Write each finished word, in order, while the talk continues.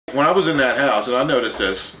When I was in that house, and I noticed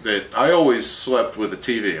this, that I always slept with the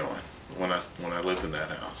TV on when I lived in that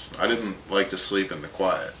house. I didn't like to sleep in the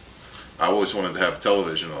quiet. I always wanted to have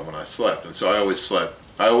television on when I slept, and so I always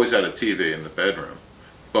had a TV in the bedroom.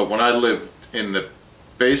 But when I lived in the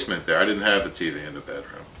basement there, I didn't have the TV in the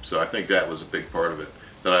bedroom. So I think that was a big part of it,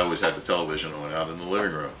 that I always had the television on out in the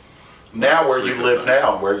living room. Now where you live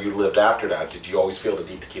now, and where you lived after that, did you always feel the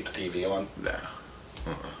need to keep the TV on? Nah.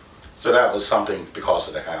 So that was something because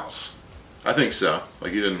of the house? I think so.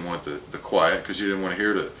 Like, you didn't want the quiet because you didn't want to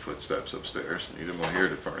hear the footsteps upstairs. You didn't want to hear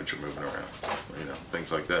the furniture moving around, you know,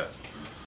 things like that.